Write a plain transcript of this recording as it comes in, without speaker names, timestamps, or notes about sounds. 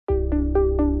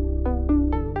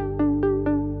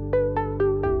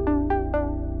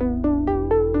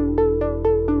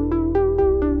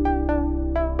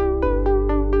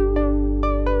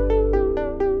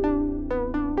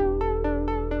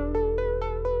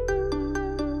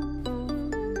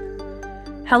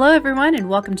Hello, everyone, and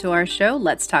welcome to our show,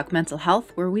 Let's Talk Mental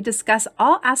Health, where we discuss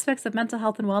all aspects of mental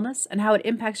health and wellness and how it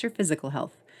impacts your physical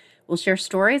health. We'll share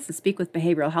stories and speak with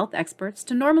behavioral health experts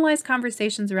to normalize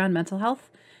conversations around mental health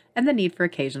and the need for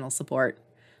occasional support.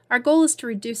 Our goal is to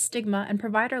reduce stigma and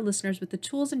provide our listeners with the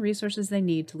tools and resources they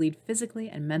need to lead physically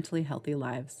and mentally healthy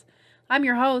lives. I'm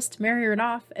your host, Mary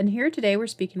Ranoff, and here today we're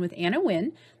speaking with Anna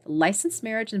Wynn, the licensed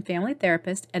marriage and family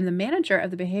therapist and the manager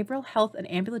of the Behavioral Health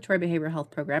and Ambulatory Behavioral Health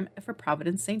Program for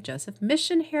Providence St. Joseph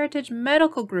Mission Heritage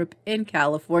Medical Group in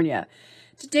California.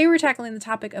 Today we're tackling the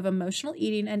topic of emotional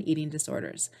eating and eating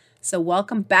disorders. So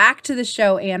welcome back to the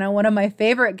show, Anna, one of my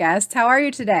favorite guests. How are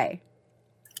you today?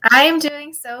 I am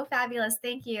doing so fabulous.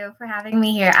 Thank you for having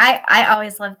me here. I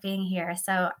always love being here,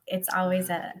 so it's always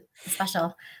a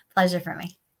special pleasure for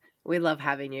me. We love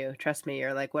having you. Trust me,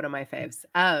 you're like one of my faves.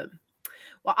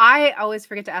 Well, I always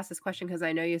forget to ask this question because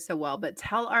I know you so well, but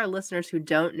tell our listeners who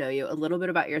don't know you a little bit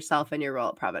about yourself and your role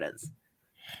at Providence.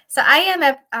 So I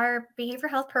am our behavioral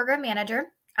health program manager.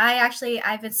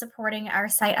 I've been supporting our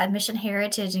site at Mission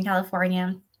Heritage in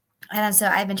California. And so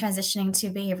I've been transitioning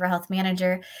to behavioral health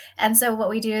manager. And so what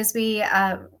we do is we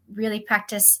really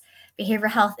practice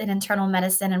behavioral health in internal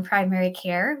medicine and primary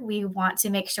care. We want to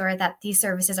make sure that these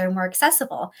services are more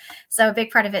accessible. So a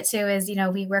big part of it too is,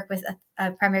 we work with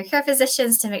primary care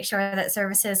physicians to make sure that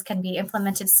services can be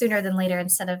implemented sooner than later.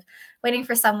 Instead of waiting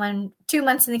for someone 2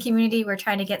 months in the community, we're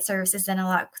trying to get services in a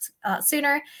lot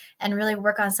sooner and really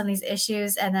work on some of these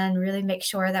issues and then really make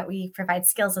sure that we provide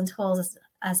skills and tools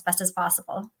as best as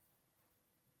possible.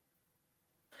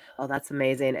 Oh, that's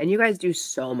amazing. And you guys do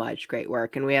so much great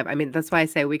work. And that's why I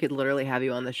say we could literally have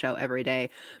you on the show every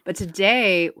day. But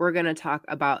today we're going to talk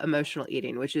about emotional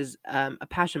eating, which is a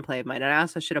passion play of mine. And I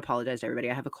also should apologize to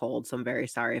everybody. I have a cold, so I'm very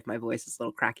sorry if my voice is a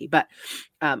little cracky. But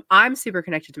I'm super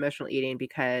connected to emotional eating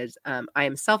because I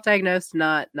am self-diagnosed,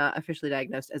 not officially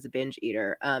diagnosed as a binge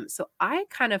eater. So I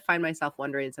kind of find myself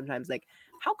wondering sometimes, like,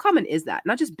 how common is that?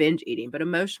 Not just binge eating, but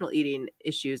emotional eating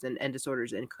issues and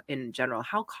disorders in general.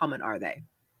 How common are they?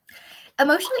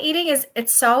 Emotional eating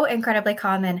it's so incredibly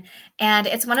common. And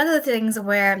it's one of the things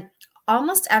where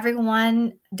almost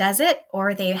everyone does it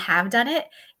or they have done it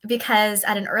because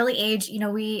at an early age,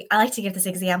 I like to give this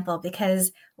example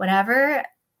because whenever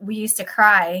we used to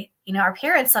cry, our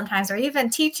parents sometimes, or even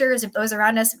teachers, if those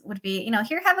around us would be,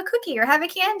 here, have a cookie or have a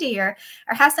candy or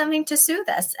have something to soothe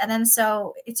us. And then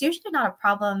so it's usually not a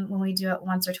problem when we do it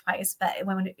once or twice, but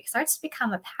when it starts to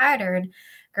become a pattern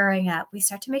growing up, we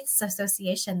start to make this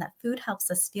association that food helps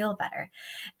us feel better.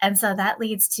 And so that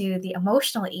leads to the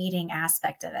emotional eating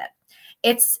aspect of it.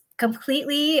 It's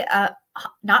completely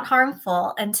not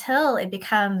harmful until it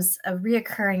becomes a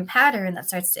reoccurring pattern that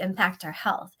starts to impact our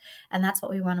health. And that's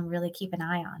what we want to really keep an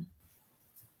eye on.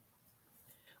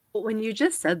 Well, when you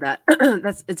just said that,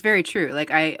 it's very true. Like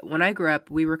when I grew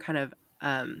up, we were kind of,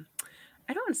 I don't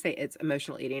want to say it's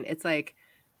emotional eating. It's like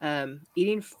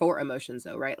eating for emotions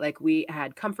though, right? Like we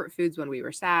had comfort foods when we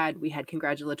were sad. We had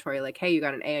congratulatory, like, hey, you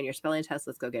got an A on your spelling test.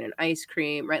 Let's go get an ice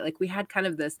cream, right? Like we had kind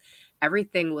of this,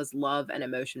 everything was love and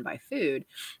emotion by food.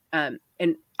 And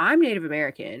I'm Native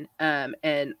American,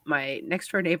 and my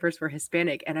next door neighbors were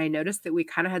Hispanic. And I noticed that we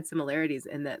kind of had similarities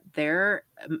in that their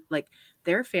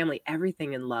family,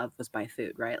 everything in love was by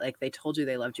food, right? Like they told you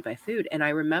they loved you by food. And I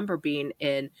remember being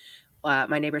in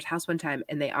my neighbor's house one time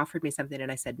and they offered me something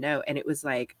and I said no. And it was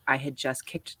like I had just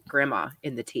kicked grandma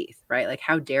in the teeth, right? Like,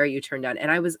 how dare you turn down?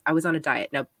 And I was on a diet.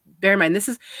 Now, bear in mind, this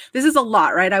is a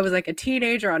lot, right? I was like a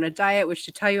teenager on a diet, which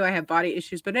to tell you I have body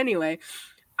issues. But anyway,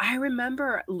 I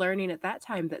remember learning at that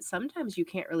time that sometimes you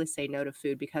can't really say no to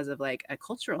food because of like a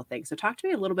cultural thing. So talk to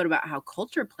me a little bit about how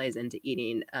culture plays into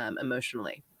eating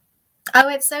emotionally. Oh,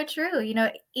 it's so true.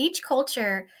 Each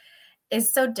culture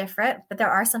is so different, but there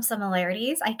are some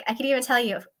similarities. I can even tell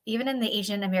you, even in the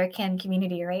Asian American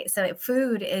community, right? So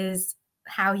food is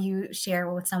how you share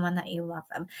with someone that you love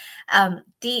them.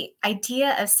 The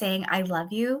idea of saying I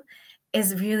love you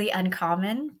is really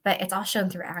uncommon, but it's all shown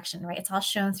through action, right? It's all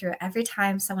shown through every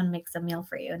time someone makes a meal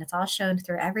for you. And it's all shown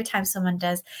through every time someone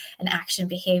does an action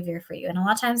behavior for you. And a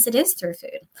lot of times it is through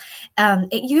food.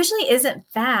 It usually isn't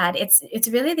bad. It's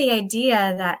really the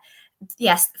idea that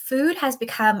yes, food has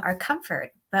become our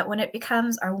comfort, but when it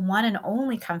becomes our one and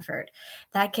only comfort,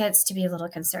 that gets to be a little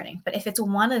concerning. But if it's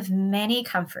one of many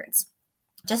comforts,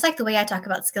 just like the way I talk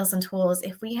about skills and tools,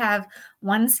 if we have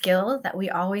one skill that we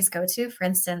always go to, for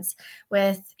instance,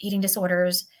 with eating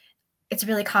disorders, it's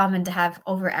really common to have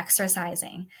over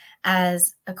exercising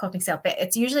as a coping skill. But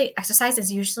exercise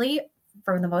is usually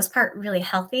for the most part, really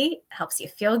healthy, helps you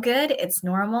feel good, it's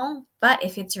normal. But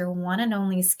if it's your one and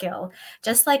only skill,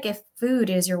 just like if food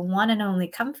is your one and only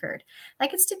comfort,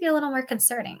 that gets to be a little more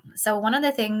concerning. So, one of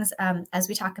the things, as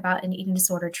we talk about in eating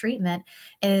disorder treatment,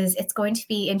 is it's going to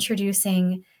be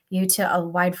introducing you to a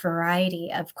wide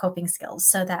variety of coping skills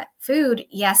so that food,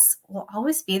 yes, will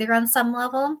always be there on some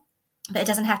level, but it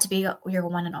doesn't have to be your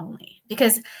one and only.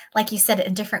 Because, like you said,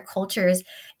 in different cultures,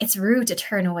 it's rude to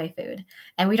turn away food.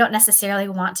 And we don't necessarily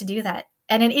want to do that.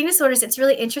 And in eating disorders, it's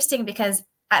really interesting because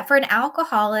for an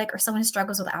alcoholic or someone who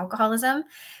struggles with alcoholism,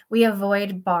 we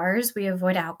avoid bars, we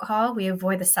avoid alcohol, we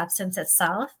avoid the substance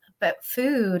itself. But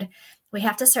food, we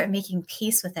have to start making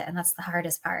peace with it. And that's the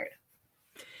hardest part.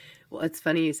 Well, it's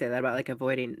funny you say that about like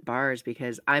avoiding bars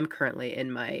because I'm currently in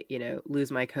my,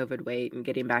 lose my COVID weight and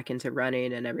getting back into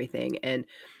running and everything. And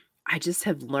I just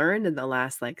have learned in the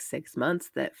last like 6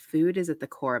 months that food is at the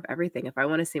core of everything. If I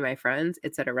want to see my friends,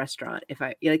 it's at a restaurant. If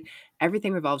I like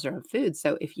everything revolves around food.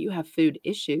 So if you have food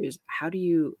issues, how do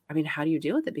you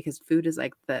deal with it? Because food is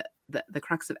like the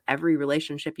crux of every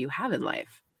relationship you have in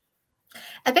life.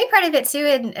 A big part of it too,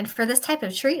 and for this type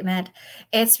of treatment,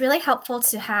 it's really helpful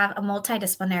to have a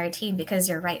multidisciplinary team because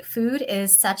you're right. Food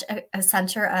is such a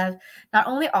center of not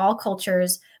only all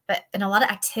cultures, but in a lot of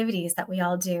activities that we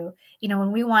all do.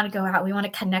 When we want to go out, we want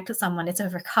to connect with someone. It's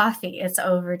over coffee, it's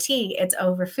over tea, it's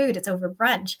over food, it's over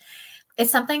brunch.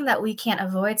 It's something that we can't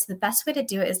avoid. So the best way to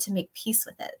do it is to make peace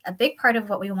with it. A big part of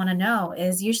what we want to know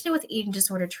is usually with eating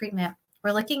disorder treatment,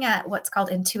 we're looking at what's called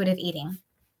intuitive eating.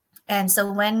 And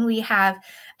so when we have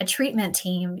a treatment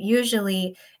team,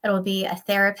 usually it'll be a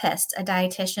therapist, a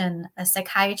dietitian, a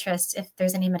psychiatrist, if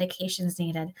there's any medications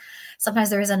needed. Sometimes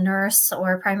there is a nurse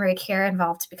or primary care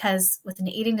involved because with an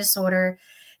eating disorder,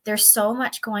 there's so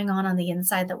much going on the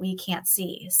inside that we can't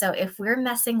see. So if we're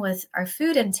messing with our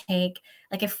food intake,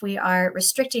 like if we are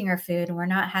restricting our food and we're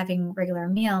not having regular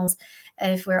meals,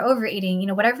 if we're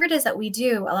overeating, whatever it is that we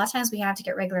do, a lot of times we have to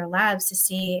get regular labs to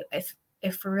see if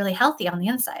we're really healthy on the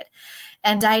inside.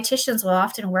 And dietitians will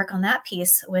often work on that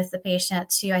piece with the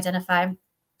patient to identify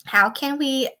how can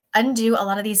we undo a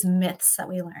lot of these myths that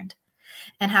we learned?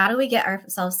 And how do we get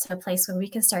ourselves to a place where we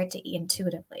can start to eat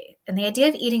intuitively? And the idea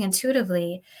of eating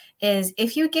intuitively is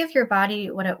if you give your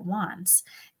body what it wants,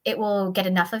 it will get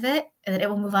enough of it and then it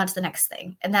will move on to the next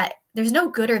thing. And that there's no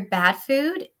good or bad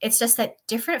food. It's just that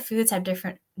different foods have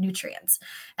different nutrients.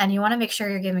 And you want to make sure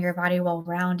you're giving your body a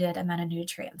well-rounded amount of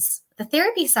nutrients. The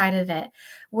therapy side of it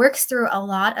works through a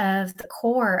lot of the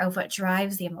core of what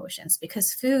drives the emotions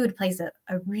because food plays a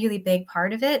really big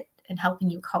part of it in helping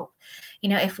you cope.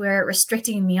 If we're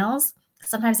restricting meals,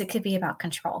 sometimes it could be about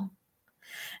control.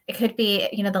 It could be,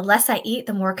 the less I eat,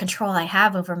 the more control I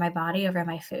have over my body, over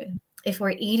my food. If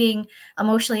we're eating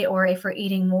emotionally or if we're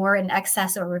eating more in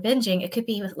excess or we're binging, it could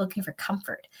be looking for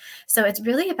comfort. So it's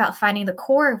really about finding the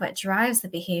core of what drives the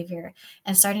behavior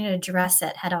and starting to address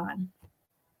it head on.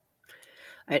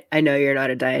 I know you're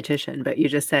not a dietitian, but you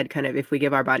just said kind of if we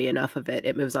give our body enough of it,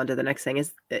 it moves on to the next thing.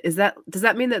 Does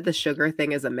that mean that the sugar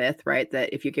thing is a myth, right?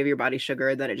 That if you give your body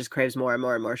sugar, then it just craves more and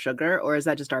more and more sugar? Or is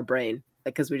that just our brain?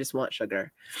 Like, because we just want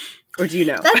sugar? Or do you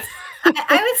know?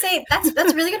 I would say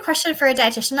that's a really good question for a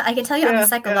dietitian. I can tell you on the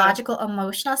psychological,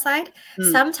 emotional side,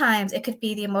 sometimes it could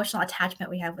be the emotional attachment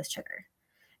we have with sugar.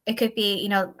 It could be,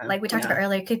 like we talked about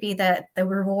earlier, it could be the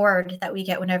reward that we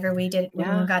get whenever we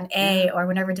got an A or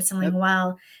whenever we did something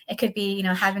well. It could be,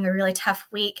 having a really tough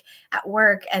week at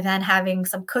work and then having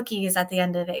some cookies at the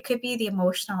end of it. It could be the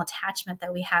emotional attachment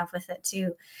that we have with it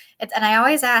too. And I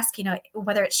always ask,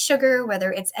 whether it's sugar,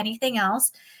 whether it's anything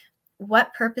else,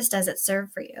 what purpose does it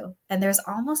serve for you? And there's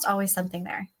almost always something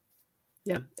there.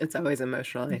 Yeah, it's always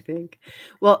emotional, I think.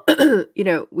 Well,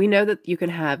 we know that you can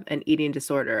have an eating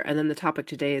disorder, and then the topic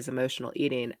today is emotional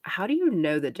eating. How do you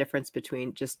know the difference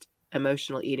between just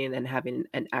emotional eating and having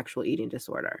an actual eating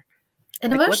disorder?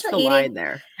 And like, what's the line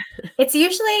there? It's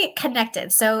usually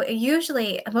connected. So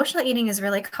usually emotional eating is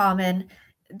really common.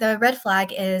 The red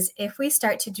flag is if we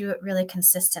start to do it really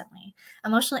consistently.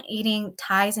 Emotional eating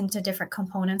ties into different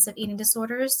components of eating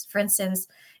disorders. For instance,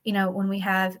 when we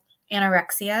have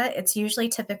anorexia, it's usually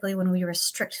typically when we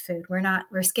restrict food.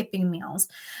 We're skipping meals.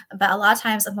 But a lot of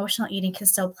times emotional eating can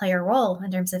still play a role in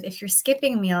terms of if you're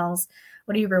skipping meals,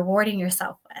 what are you rewarding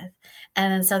yourself with?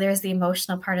 And so there's the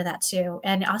emotional part of that too.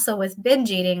 And also with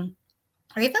binge eating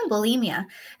or even bulimia,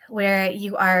 where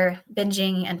you are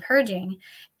binging and purging,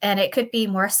 and it could be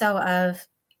more so of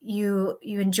you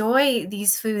enjoy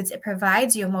these foods, it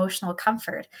provides you emotional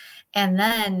comfort. And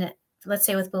then let's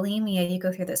say with bulimia, you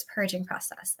go through this purging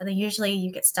process, and then usually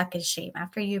you get stuck in shame.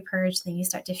 After you purge, then you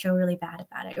start to feel really bad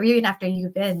about it. Or even after you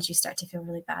binge, you start to feel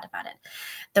really bad about it.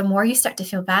 The more you start to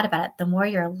feel bad about it, the more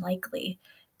you're likely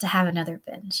to have another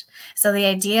binge. So the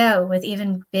idea with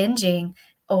even binging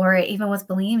or even with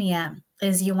bulimia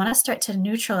is you want to start to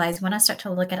neutralize, you want to start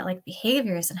to look at it like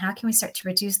behaviors, and how can we start to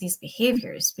reduce these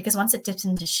behaviors? Because once it dips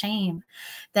into shame,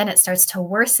 then it starts to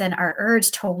worsen our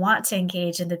urge to want to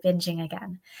engage in the binging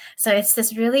again. So it's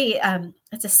this really,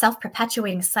 it's a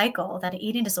self-perpetuating cycle that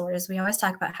eating disorders, we always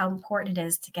talk about how important it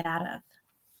is to get out of.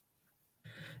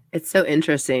 It's so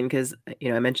interesting because,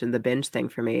 I mentioned the binge thing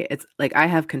for me. It's like I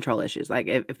have control issues. Like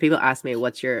if people ask me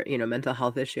what's your, mental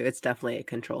health issue, it's definitely a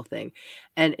control thing.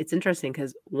 And it's interesting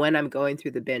because when I'm going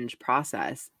through the binge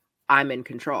process, I'm in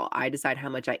control. I decide how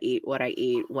much I eat, what I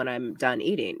eat when I'm done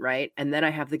eating, right? And then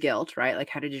I have the guilt, right? Like,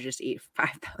 how did you just eat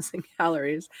 5,000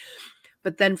 calories?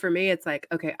 But then for me, it's like,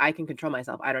 okay, I can control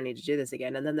myself. I don't need to do this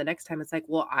again. And then the next time it's like,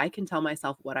 well, I can tell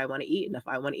myself what I want to eat. And if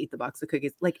I want to eat the box of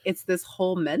cookies, like it's this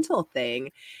whole mental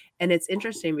thing. And it's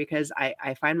interesting because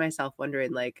I find myself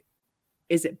wondering, like,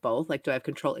 is it both? Like, do I have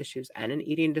control issues and an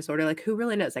eating disorder? Like, who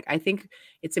really knows? Like, I think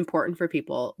it's important for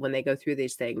people when they go through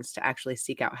these things to actually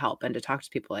seek out help and to talk to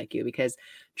people like you, because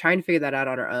trying to figure that out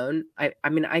on our own,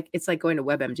 it's like going to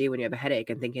WebMD when you have a headache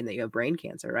and thinking that you have brain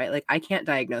cancer, right? Like, I can't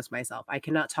diagnose myself. I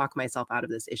cannot talk myself out of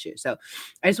this issue. So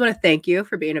I just want to thank you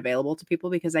for being available to people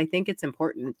because I think it's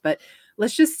important. But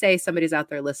let's just say somebody's out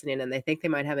there listening and they think they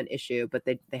might have an issue, but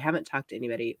they haven't talked to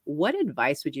anybody. What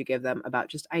advice would you give them about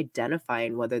just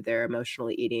identifying whether they're emotionally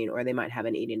eating or they might have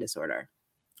an eating disorder?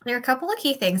 There are a couple of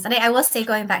key things. And I will say,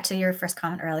 going back to your first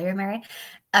comment earlier, Mary,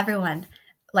 everyone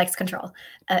likes control.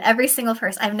 Every single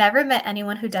person. I've never met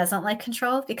anyone who doesn't like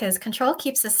control, because control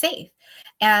keeps us safe.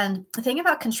 And the thing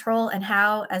about control and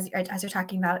how, as you're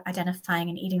talking about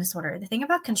identifying an eating disorder, the thing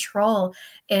about control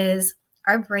is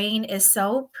our brain is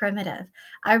so primitive.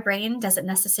 Our brain doesn't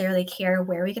necessarily care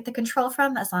where we get the control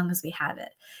from as long as we have it.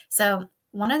 So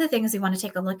one of the things we want to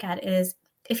take a look at is,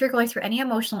 if you're going through any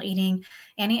emotional eating,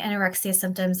 any anorexia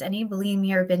symptoms, any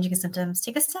bulimia or binging symptoms,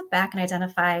 take a step back and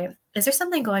identify, is there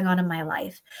something going on in my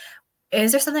life?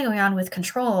 Is there something going on with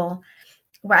control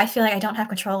where I feel like I don't have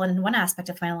control in one aspect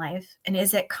of my life? And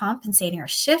is it compensating or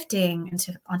shifting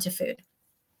onto food?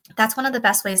 That's one of the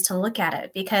best ways to look at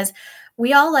it, because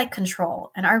we all like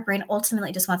control and our brain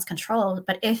ultimately just wants control.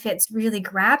 But if it's really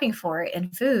grabbing for it in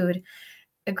food,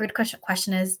 a good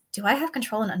question is, do I have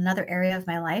control in another area of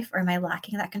my life, or am I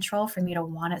lacking that control for me to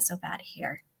want it so bad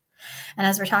here? And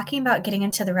as we're talking about getting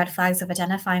into the red flags of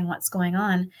identifying what's going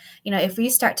on, if we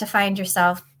start to find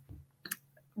yourself,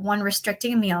 one,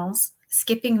 restricting meals,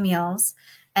 skipping meals,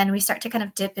 and we start to kind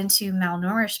of dip into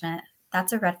malnourishment,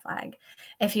 that's a red flag.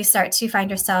 If you start to find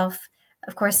yourself,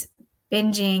 of course,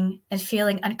 binging and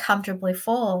feeling uncomfortably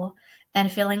full, and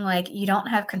feeling like you don't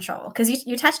have control, because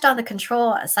you touched on the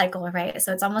control cycle, right?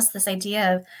 So it's almost this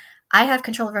idea of, I have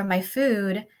control over my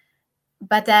food,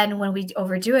 but then when we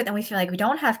overdo it, then we feel like we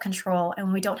don't have control. And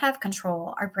when we don't have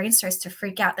control, our brain starts to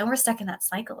freak out. Then we're stuck in that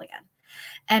cycle again.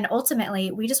 And ultimately,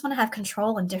 we just want to have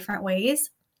control in different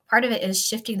ways. Part of it is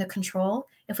shifting the control.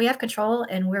 If we have control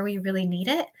and where we really need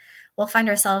it, we'll find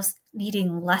ourselves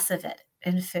needing less of it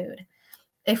in food.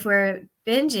 If we're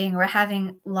binging, we're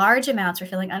having large amounts, we're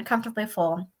feeling uncomfortably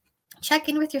full, check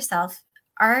in with yourself.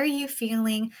 Are you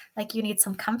feeling like you need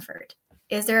some comfort?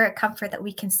 Is there a comfort that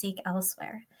we can seek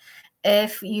elsewhere?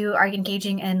 If you are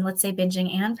engaging in, let's say,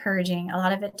 binging and purging, a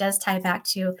lot of it does tie back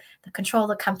to the control,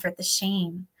 the comfort, the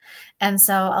shame. And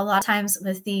so a lot of times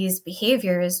with these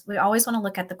behaviors, we always want to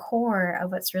look at the core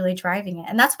of what's really driving it.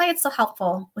 And that's why it's so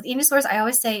helpful. With eating disorders, I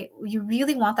always say you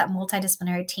really want that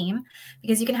multidisciplinary team,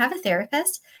 because you can have a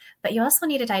therapist, but you also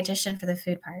need a dietitian for the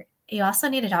food part. You also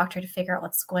need a doctor to figure out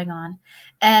what's going on.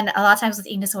 And a lot of times with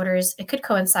eating disorders, it could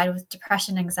coincide with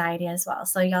depression, anxiety as well.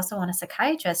 So you also want a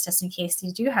psychiatrist just in case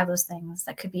you do have those things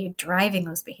that could be driving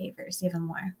those behaviors even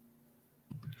more.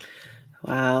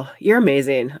 Wow, you're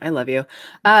amazing. I love you.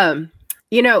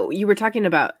 You were talking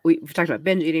about, we've talked about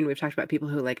binge eating. We've talked about people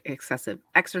who like excessive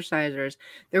exercisers.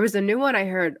 There was a new one I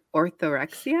heard,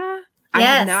 orthorexia. I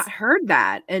had not heard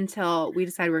that until we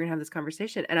decided we're going to have this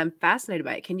conversation, and I'm fascinated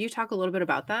by it. Can you talk a little bit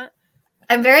about that?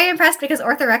 I'm very impressed, because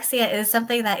orthorexia is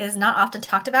something that is not often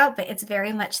talked about, but it's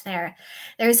very much there.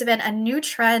 There's been a new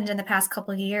trend in the past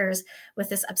couple of years with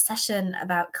this obsession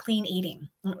about clean eating.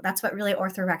 That's what really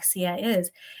orthorexia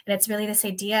is. And it's really this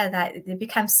idea that it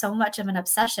becomes so much of an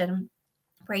obsession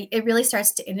where it really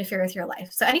starts to interfere with your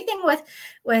life. So anything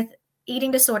with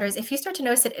eating disorders, if you start to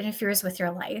notice it interferes with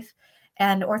your life,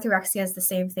 and orthorexia is the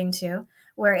same thing too,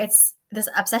 where it's this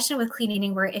obsession with clean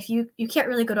eating where if you can't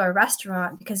really go to a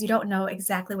restaurant because you don't know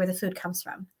exactly where the food comes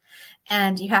from.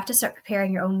 And you have to start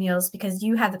preparing your own meals because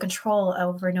you have the control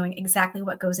over knowing exactly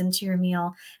what goes into your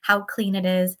meal, how clean it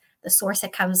is, the source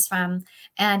it comes from.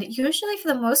 And usually, for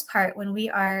the most part, when we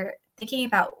are thinking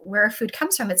about where food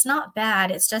comes from, it's not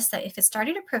bad. It's just that if it's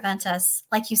starting to prevent us,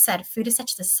 like you said, food is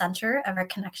such the center of our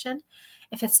connection.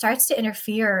 If it starts to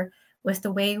interfere with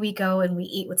the way we go and we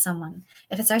eat with someone,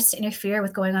 if it starts to interfere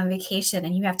with going on vacation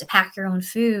and you have to pack your own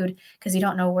food because you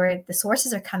don't know where the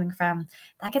sources are coming from,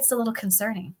 that gets a little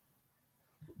concerning.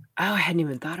 Oh, I hadn't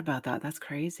even thought about that. That's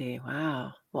crazy.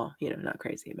 Wow. Well, not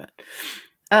crazy, but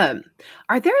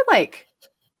are there like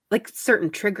certain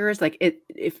triggers like it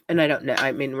if and I don't know,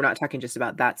 I mean, we're not talking just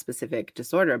about that specific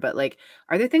disorder, but like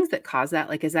are there things that cause that?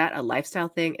 Like is that a lifestyle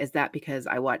thing? Is that because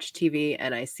I watch TV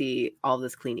and I see all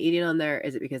this clean eating on there?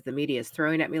 Is it because the media is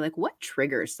throwing at me? Like what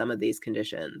triggers some of these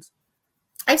conditions?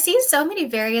 I've seen so many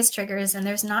various triggers, and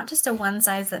there's not just a one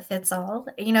size that fits all.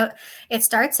 It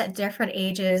starts at different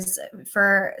ages.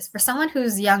 For someone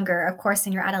who's younger, of course,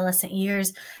 in your adolescent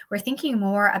years, we're thinking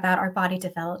more about our body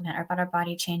development, about our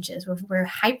body changes. We're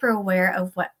hyper aware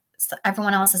of what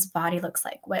everyone else's body looks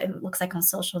like, what it looks like on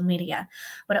social media,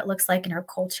 what it looks like in our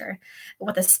culture,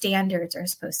 what the standards are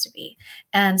supposed to be.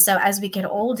 And so as we get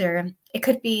older, it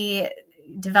could be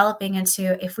developing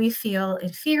into if we feel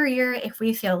inferior, if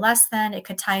we feel less than, it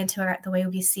could tie into the way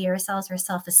we see ourselves, our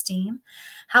self-esteem.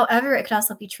 However, it could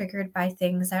also be triggered by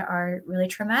things that are really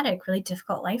traumatic, really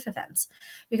difficult life events.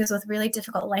 Because with really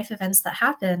difficult life events that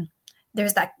happen,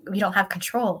 there's that we don't have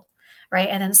control, right?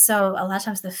 And then so a lot of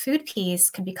times the food piece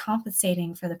can be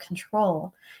compensating for the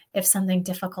control if something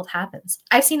difficult happens.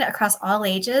 I've seen it across all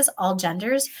ages, all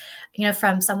genders,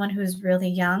 from someone who's really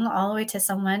young all the way to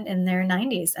someone in their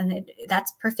 90s. And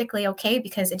that's perfectly okay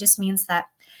because it just means that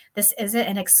this isn't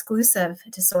an exclusive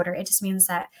disorder. It just means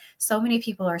that so many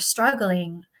people are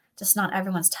struggling, just not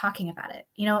everyone's talking about it.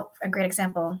 A great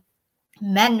example,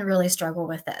 men really struggle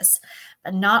with this,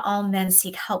 but not all men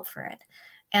seek help for it.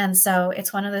 And so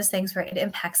it's one of those things where it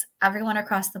impacts everyone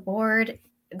across the board.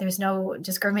 There's no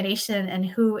discrimination in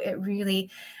who it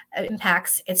really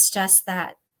impacts. It's just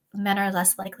that men are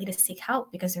less likely to seek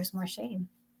help because there's more shame.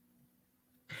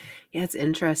 Yeah, it's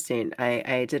interesting.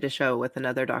 I did a show with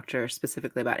another doctor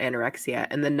specifically about anorexia,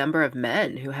 and the number of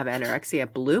men who have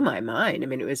anorexia blew my mind. I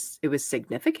mean, it was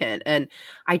significant, and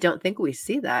I don't think we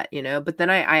see that. But then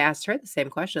I asked her the same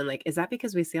question, like, is that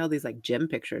because we see all these like gym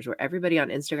pictures where everybody on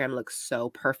Instagram looks so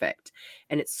perfect,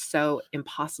 and it's so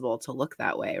impossible to look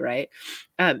that way, right?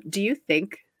 Do you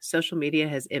think social media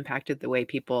has impacted the way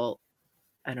people,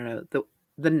 I don't know,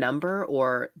 the number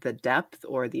or the depth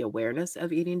or the awareness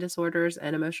of eating disorders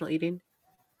and emotional eating?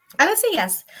 I would say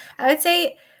yes. I would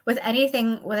say with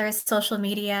anything, whether it's social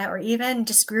media or even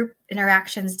just group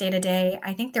interactions day to day,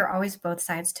 I think there are always both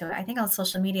sides to it. I think on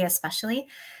social media, especially,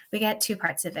 we get two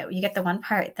parts of it. You get the one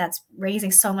part that's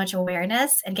raising so much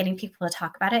awareness and getting people to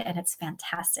talk about it, and it's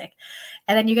fantastic.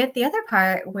 And then you get the other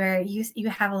part where you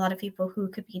have a lot of people who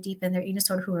could be deep in their eating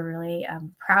disorder who are really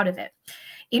proud of it.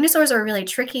 Eating disorders are really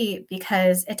tricky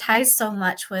because it ties so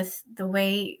much with the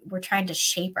way we're trying to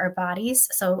shape our bodies.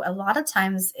 So a lot of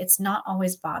times it's not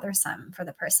always bothersome for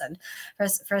the person.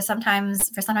 For sometimes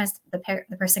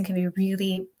the person can be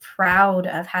really proud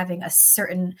of having a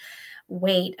certain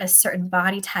weight, a certain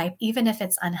body type, even if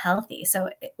it's unhealthy. So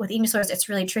with eating disorders, it's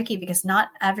really tricky because not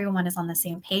everyone is on the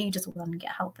same page as willing to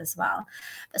get help as well.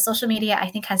 But social media, I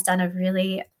think, has done a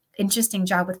really interesting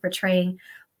job with portraying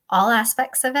all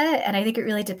aspects of it. And I think it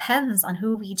really depends on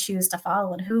who we choose to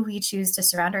follow and who we choose to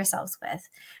surround ourselves with,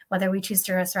 whether we choose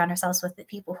to surround ourselves with the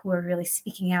people who are really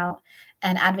speaking out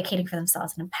and advocating for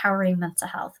themselves and empowering mental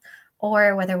health,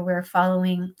 or whether we're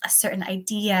following a certain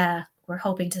idea we're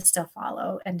hoping to still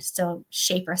follow and still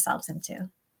shape ourselves into.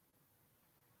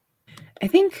 I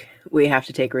think we have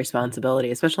to take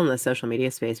responsibility, especially in the social media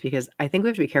space, because I think we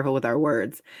have to be careful with our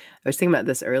words. I was thinking about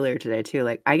this earlier today too.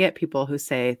 Like I get people who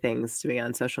say things to me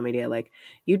on social media like,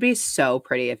 you'd be so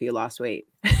pretty if you lost weight.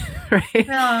 Right?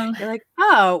 Um, You're like,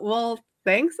 oh, well,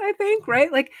 thanks, I think,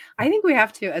 right? Like I think we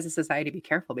have to, as a society, be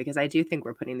careful because I do think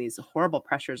we're putting these horrible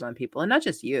pressures on people and not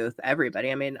just youth,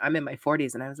 everybody. I mean, I'm in my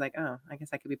 40s and I was like, oh, I guess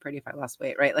I could be pretty if I lost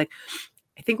weight, right? Like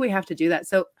I think we have to do that.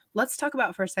 So let's talk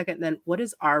about for a second then what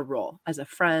is our role as a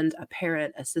friend, a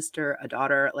parent, a sister, a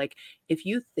daughter? Like if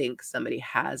you think somebody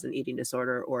has an eating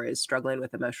disorder or is struggling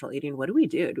with emotional eating, what do we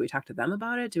do? Do we talk to them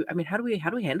about it? How do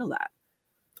we handle that?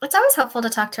 it's always helpful to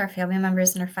talk to our family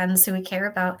members and our friends who we care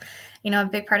about. A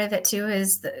big part of it too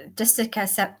is just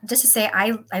to say,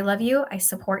 I love you, I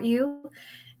support you.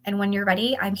 And when you're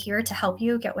ready, I'm here to help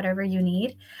you get whatever you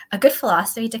need. A good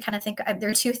philosophy to kind of think, there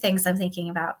are two things I'm thinking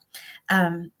about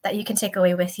that you can take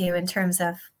away with you in terms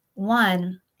of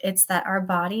one, it's that our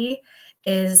body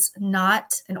is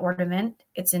not an ornament,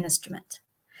 it's an instrument.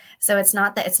 So it's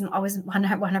not that it's always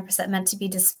 100% meant to be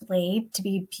displayed, to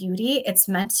be beauty. It's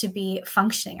meant to be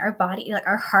functioning. Our body, like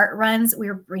our heart runs,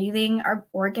 we're breathing, our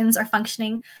organs are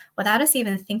functioning without us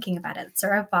even thinking about it. So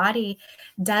our body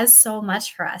does so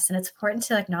much for us. And it's important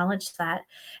to acknowledge that.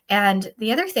 And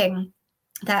the other thing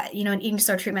that, in eating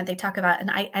disorder treatment, they talk about,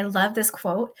 and I love this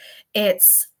quote.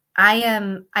 It's, I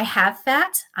have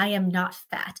fat. I am not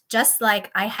fat. Just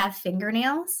like I have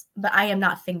fingernails, but I am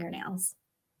not fingernails.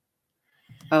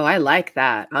 Oh, I like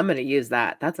that. I'm gonna use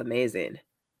that. That's amazing.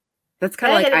 That's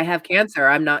kinda like, I Right? have cancer,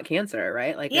 I'm not cancer,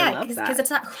 right? Like, I Yeah, love because that. it's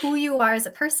not who you are as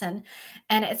a person,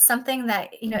 and it's something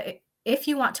that, if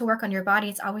you want to work on your body,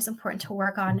 it's always important to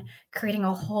work on creating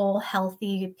a whole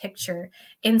healthy picture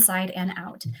inside and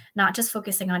out, not just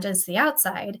focusing on just the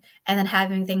outside and then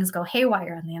having things go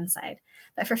haywire on the inside.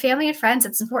 But for family and friends,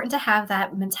 it's important to have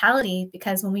that mentality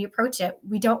because when we approach it,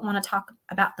 we don't want to talk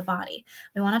about the body.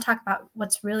 We want to talk about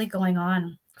what's really going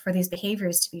on for these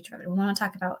behaviors to be driven. We want to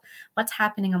talk about what's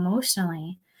happening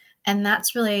emotionally. And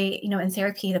that's really, in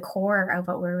therapy, the core of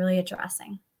what we're really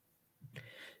addressing.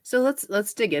 So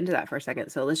let's dig into that for a second.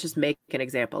 So let's just make an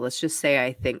example. Let's just say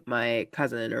I think my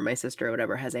cousin or my sister or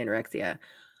whatever has anorexia.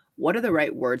 What are the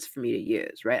right words for me to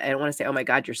use, right? I don't wanna say, "Oh my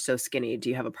god, you're so skinny. Do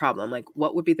you have a problem?" Like,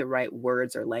 what would be the right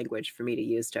words or language for me to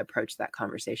use to approach that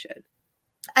conversation?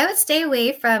 I would stay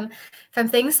away from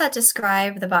things that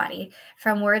describe the body,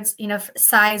 from words,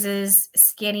 sizes,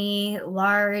 skinny,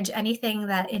 large, anything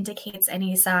that indicates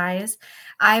any size.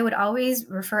 I would always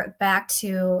refer it back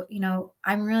to,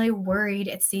 I'm really worried.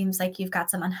 It seems like you've got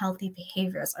some unhealthy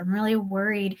behaviors. I'm really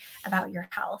worried about your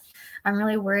health. I'm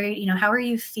really worried, how are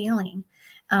you feeling?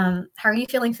 How are you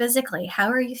feeling physically? How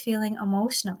are you feeling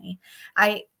emotionally?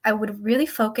 I would really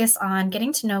focus on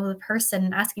getting to know the person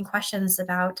and asking questions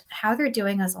about how they're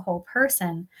doing as a whole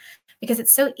person, because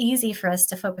it's so easy for us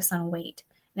to focus on weight.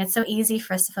 And it's so easy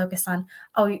for us to focus on,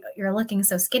 oh, you're looking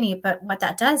so skinny. But what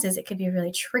that does is it could be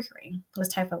really triggering, those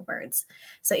type of words.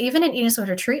 So even in eating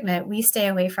disorder treatment, we stay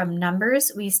away from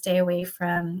numbers. We stay away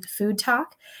from food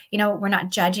talk. We're not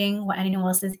judging what anyone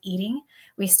else is eating.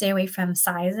 We stay away from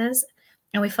sizes.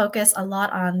 And we focus a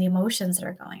lot on the emotions that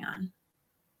are going on.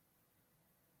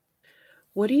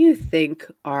 What do you think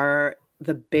are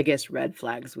the biggest red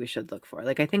flags we should look for?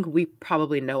 Like, I think we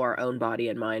probably know our own body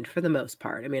and mind for the most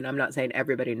part. I mean, I'm not saying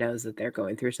everybody knows that they're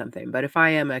going through something, but if I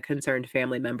am a concerned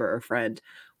family member or friend,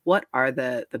 what are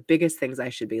the biggest things I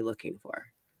should be looking for?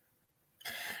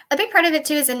 A big part of it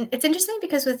too is, and it's interesting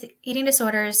because with eating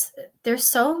disorders, there's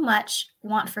so much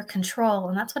want for control,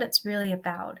 and that's what it's really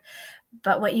about.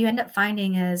 But what you end up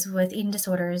finding is with eating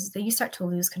disorders that you start to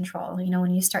lose control.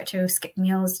 When you start to skip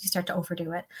meals, you start to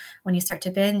overdo it. When you start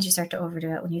to binge, you start to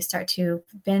overdo it. When you start to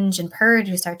binge and purge,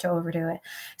 you start to overdo it.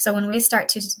 So when we start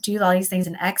to do all these things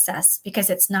in excess, because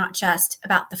it's not just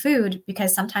about the food,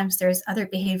 because sometimes there's other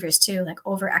behaviors too, like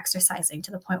over exercising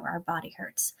to the point where our body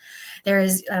hurts. There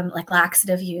is like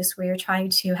laxative use where you're trying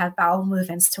to have bowel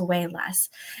movements to weigh less.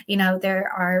 There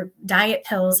are diet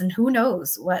pills, and who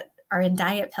knows what are in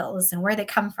diet pills and where they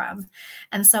come from.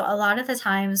 And so a lot of the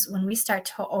times when we start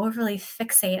to overly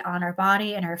fixate on our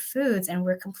body and our foods and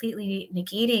we're completely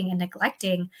negating and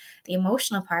neglecting the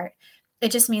emotional part, it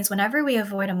just means whenever we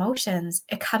avoid emotions,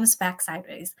 it comes back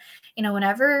sideways.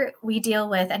 Whenever we deal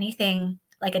with anything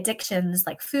like addictions,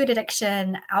 like food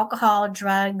addiction, alcohol,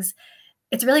 drugs,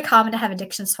 it's really common to have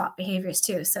addiction swap behaviors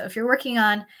too. So if you're working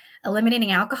on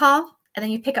eliminating alcohol and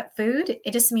then you pick up food,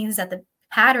 it just means that the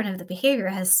pattern of the behavior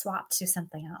has swapped to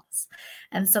something else.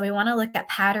 And so we want to look at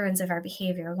patterns of our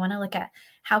behavior. We want to look at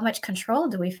how much control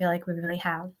do we feel like we really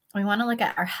have. We want to look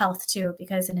at our health too,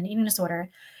 because in an eating disorder,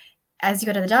 as you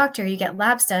go to the doctor, you get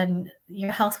labs done,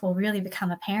 your health will really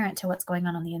become apparent to what's going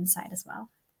on the inside as well.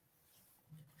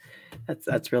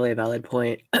 That's really a valid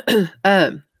point.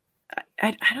 Um,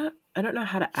 I don't know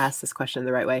how to ask this question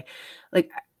the right way. Like,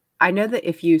 I know that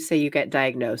if you say you get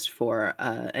diagnosed for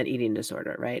an eating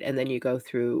disorder, right, and then you go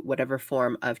through whatever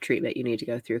form of treatment you need to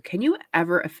go through, can you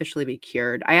ever officially be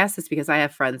cured? I ask this because I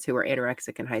have friends who were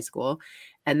anorexic in high school,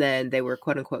 and then they were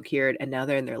quote unquote cured, and now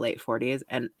they're in their late 40s,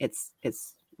 and it's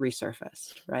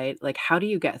resurfaced, right? Like, how do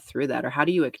you get through that, or how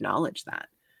do you acknowledge that?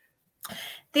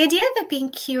 The idea of it being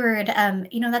cured,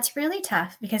 that's really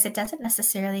tough because it doesn't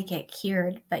necessarily get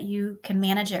cured, but you can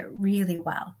manage it really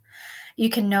well. You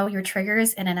can know your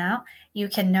triggers in and out. You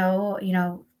can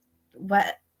know,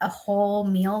 what a whole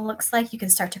meal looks like. You can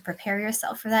start to prepare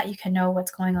yourself for that. You can know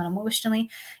what's going on emotionally.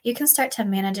 You can start to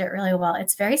manage it really well.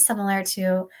 It's very similar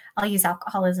to, I'll use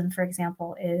alcoholism, for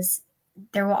example, is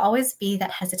there will always be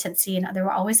that hesitancy and there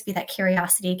will always be that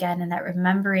curiosity again and that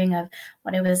remembering of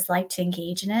what it was like to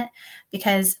engage in it.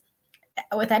 Because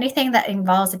with anything that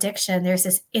involves addiction, there's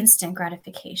this instant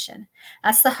gratification.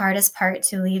 That's the hardest part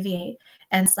to alleviate.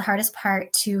 And it's the hardest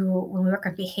part to, when we work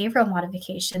on behavioral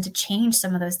modification, to change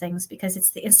some of those things because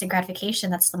it's the instant gratification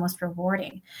that's the most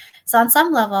rewarding. So on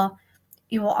some level,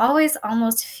 you will always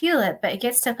almost feel it, but it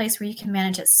gets to a place where you can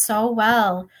manage it so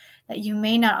well that you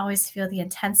may not always feel the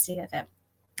intensity of it.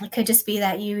 It could just be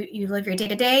that you live your day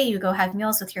to day, you go have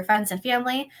meals with your friends and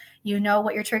family, you know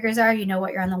what your triggers are, you know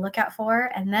what you're on the lookout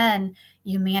for, and then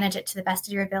you manage it to the best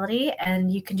of your ability,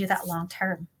 and you can do that long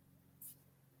term.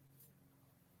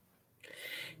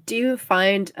 Do you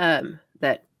find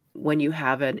that when you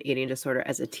have an eating disorder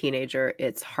as a teenager,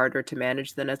 it's harder to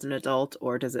manage than as an adult,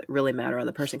 or does it really matter on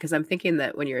the person? Because I'm thinking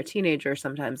that when you're a teenager,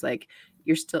 sometimes like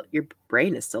your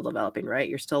brain is still developing, right?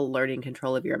 You're still learning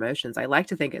control of your emotions. I like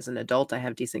to think as an adult, I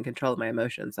have decent control of my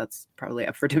emotions. That's probably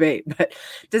up for debate. But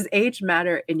does age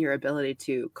matter in your ability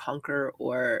to conquer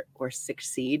or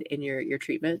succeed in your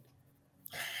treatment?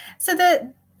 So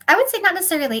I would say not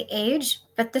necessarily age,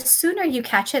 but the sooner you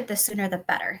catch it, the sooner the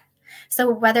better. So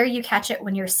whether you catch it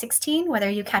when you're 16, whether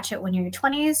you catch it when you're your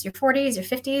 20s, your 40s, your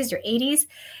 50s, your 80s,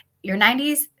 your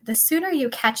 90s, the sooner you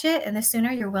catch it and the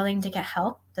sooner you're willing to get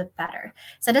help, the better.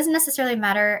 So it doesn't necessarily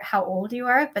matter how old you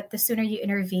are, but the sooner you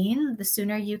intervene, the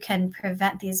sooner you can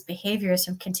prevent these behaviors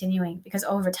from continuing, because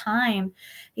over time,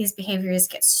 these behaviors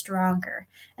get stronger.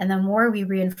 And the more we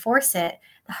reinforce it,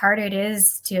 the harder it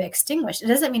is to extinguish. It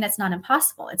doesn't mean it's not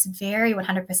impossible. It's very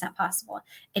 100% possible.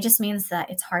 It just means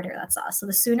that it's harder. That's all. So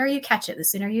the sooner you catch it, the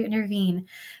sooner you intervene,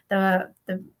 the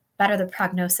better the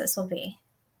prognosis will be.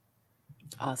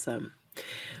 Awesome.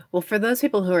 Well, for those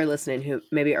people who are listening who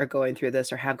maybe are going through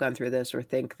this or have gone through this or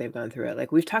think they've gone through it,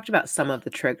 like we've talked about some of the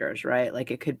triggers, right? Like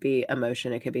it could be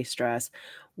emotion, it could be stress.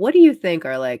 What do you think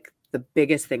are like the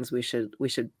biggest things we should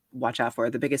watch out for,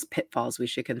 the biggest pitfalls we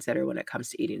should consider when it comes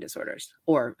to eating disorders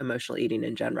or emotional eating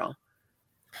in general?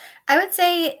 I would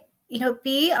say,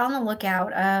 be on the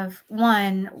lookout of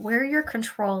one, where your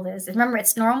control is. And remember,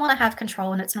 it's normal to have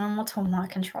control and it's normal to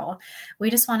want control. We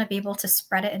just want to be able to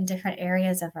spread it in different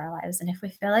areas of our lives. And if we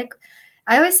feel like,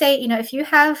 I always say, if you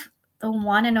have the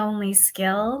one and only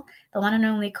skill, the one and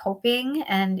only coping,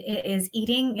 and it is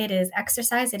eating, it is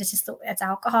exercise, it's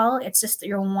alcohol, it's just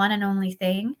your one and only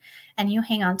thing, and you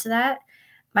hang on to that.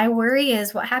 My worry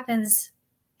is what happens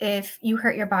if you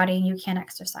hurt your body and you can't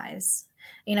exercise.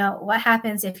 What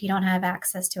happens if you don't have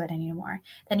access to it anymore?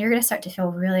 Then you're going to start to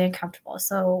feel really uncomfortable.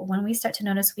 So when we start to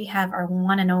notice we have our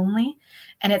one and only,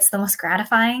 and it's the most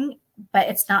gratifying, but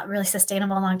it's not really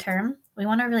sustainable long term, we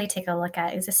want to really take a look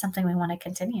at, is this something we want to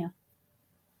continue?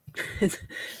 It's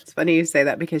funny you say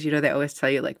that because they always tell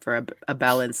you like for a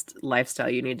balanced lifestyle,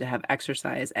 you need to have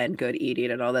exercise and good eating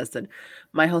and all this. And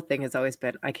my whole thing has always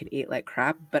been I can eat like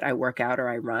crap, but I work out or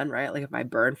I run, right? Like if I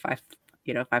burn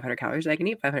 500 calories, I can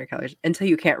eat 500 calories until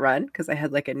you can't run because I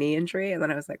had like a knee injury. And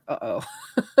then I was like, uh-oh,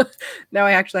 now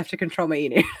I actually have to control my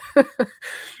eating.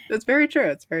 It's very true.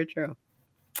 It's very true.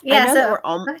 I Yeah. know that So we're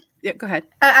all, yeah, go ahead.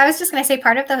 I was just going to say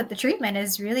part of the treatment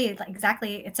is really like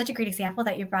exactly, it's such a great example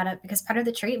that you brought up, because part of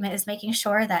the treatment is making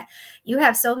sure that you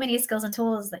have so many skills and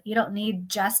tools that you don't need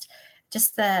just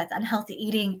the unhealthy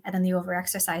eating and then the over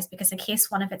exercise, because in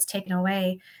case one of it's taken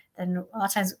away, then a lot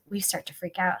of times we start to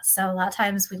freak out. So a lot of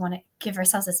times we want to give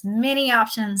ourselves as many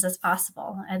options as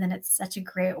possible. And then it's such a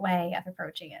great way of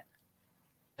approaching it.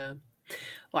 Yeah.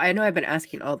 Well, I know I've been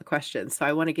asking all the questions, so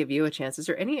I want to give you a chance. Is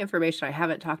there any information I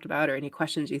haven't talked about or any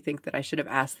questions you think that I should have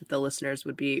asked that the listeners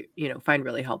would be, find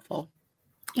really helpful?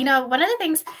 One of the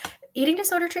things, eating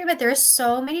disorder treatment, there's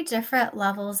so many different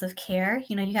levels of care.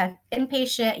 You have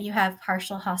inpatient, you have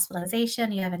partial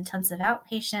hospitalization, you have intensive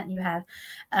outpatient, you have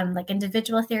like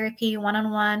individual therapy,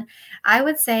 one-on-one. I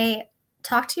would say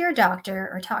talk to your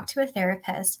doctor or talk to a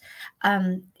therapist.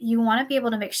 You want to be able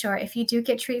to make sure if you do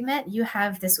get treatment, you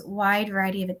have this wide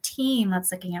variety of a team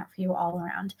that's looking out for you all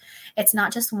around. It's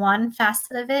not just one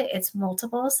facet of it, it's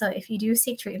multiple. So if you do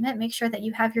seek treatment, make sure that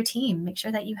you have your team, make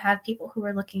sure that you have people who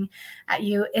are looking at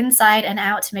you inside and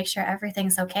out to make sure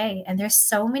everything's okay. And there's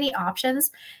so many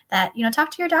options that, talk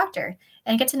to your doctor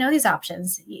and get to know these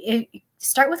options.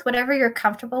 Start with whatever you're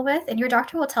comfortable with, and your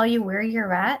doctor will tell you where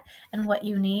you're at and what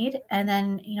you need. And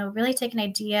then, really take an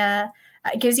idea,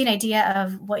 it gives you an idea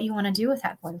of what you want to do with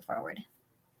that going forward.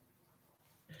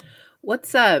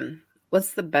 What's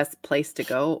what's the best place to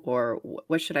go, or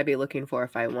what should I be looking for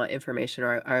if I want information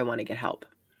or I want to get help?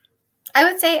 I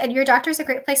would say your doctor is a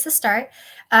great place to start.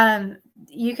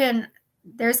 You can,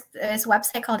 there's a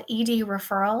website called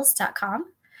edreferrals.com,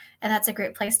 and that's a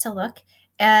great place to look.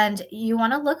 And you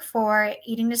want to look for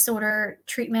eating disorder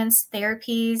treatments,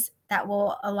 therapies that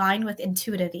will align with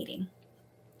intuitive eating.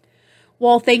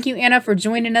 Well, thank you, Anna, for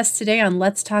joining us today on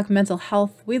Let's Talk Mental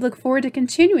Health. We look forward to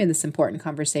continuing this important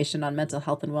conversation on mental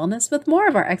health and wellness with more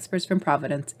of our experts from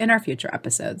Providence in our future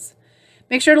episodes.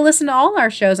 Make sure to listen to all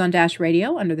our shows on Dash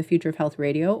Radio under the Future of Health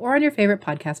Radio or on your favorite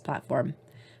podcast platform.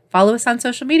 Follow us on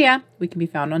social media. We can be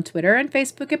found on Twitter and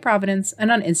Facebook at Providence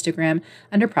and on Instagram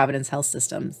under Providence Health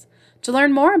Systems. To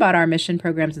learn more about our mission,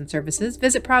 programs, and services,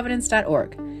 visit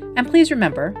providence.org. And please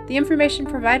remember, the information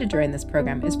provided during this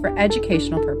program is for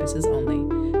educational purposes only.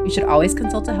 You should always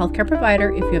consult a healthcare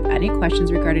provider if you have any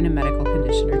questions regarding a medical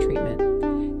condition or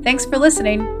treatment. Thanks for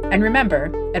listening, and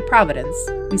remember, at Providence,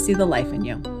 we see the life in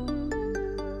you.